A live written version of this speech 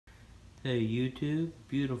Hey YouTube,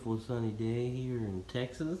 beautiful sunny day here in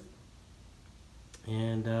Texas,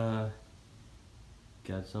 and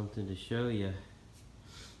got something to show you.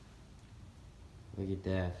 Look at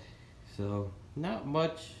that. So, not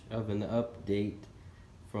much of an update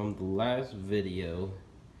from the last video.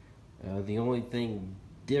 The only thing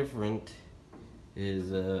different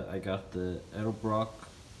is I got the Edelbrock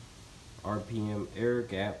RPM air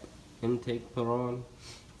gap intake put on,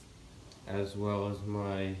 as well as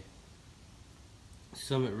my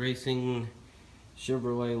Summit Racing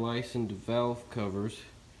Chevrolet licensed valve covers,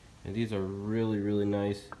 and these are really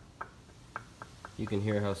nice. You can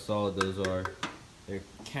hear how solid those are. They're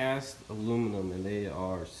cast aluminum and they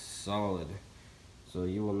are solid, so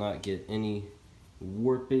you will not get any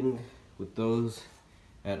warping with those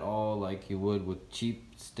at all like you would with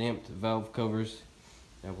cheap stamped valve covers.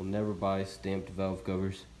 I will never buy stamped valve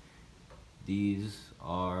covers. These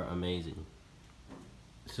are amazing.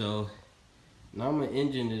 So now my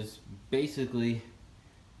engine is basically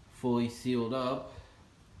fully sealed up.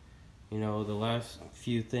 You know, the last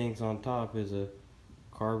few things on top is a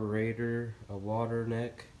carburetor, a water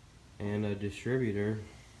neck, and a distributor.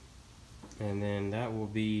 And then that will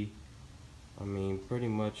be, I mean, pretty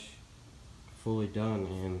much fully done.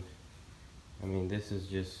 And I mean, this is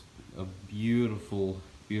just a beautiful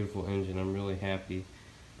engine. I'm really happy.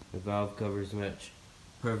 The valve covers match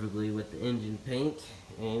perfectly with the engine paint,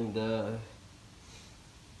 and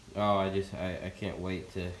oh, I can't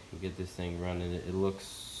wait to get this thing running. It looks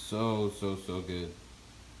so good.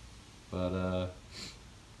 But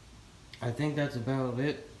I think that's about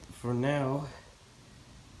it for now.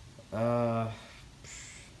 I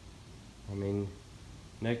mean,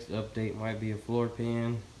 next update might be a floor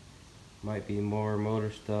pan, might be more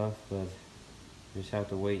motor stuff, but just have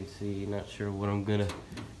to wait and see. Not sure what I'm gonna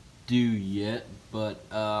do yet, but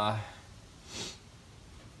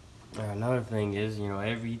another thing is, you know,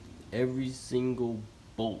 every single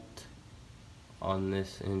bolt on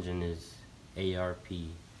this engine is ARP.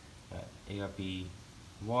 ARP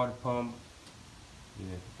water pump, you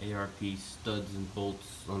have ARP studs and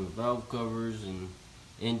bolts on the valve covers, and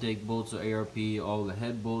intake bolts are ARP, all the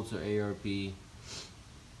head bolts are ARP.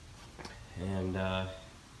 And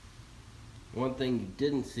one thing you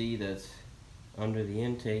didn't see that's under the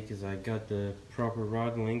intake is I got the proper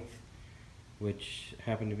rod length, which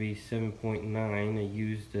happened to be 7.9. I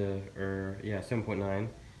used 7.9,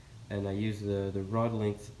 and I used the rod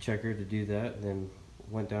length checker to do that. Then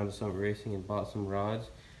went down to Summit Racing and bought some rods.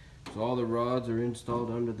 So all the rods are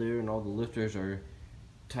installed under there, and all the lifters are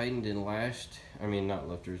tightened and lashed. I mean, not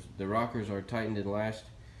lifters, the rockers are tightened and lashed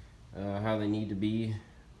how they need to be.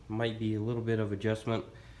 Might be a little bit of adjustment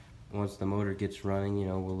once the motor gets running. You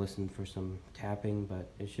know, we'll listen for some tapping, but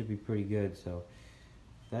it should be pretty good. So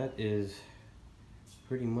that is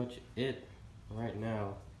pretty much it right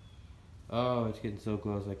now. Oh, it's getting so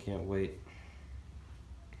close, I can't wait.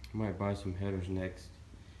 Might buy some headers next.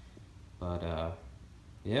 But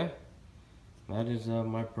yeah, that is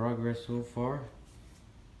my progress so far.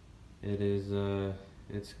 It is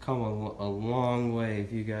it's come a long way.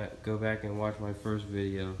 If you go back and watch my first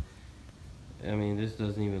video, I mean, this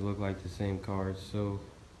doesn't even look like the same car. It's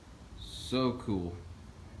so cool.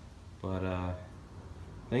 But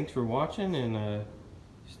thanks for watching, and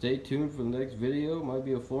stay tuned for the next video. Might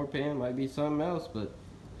be a floor pan, might be something else, but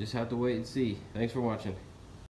just have to wait and see. Thanks for watching.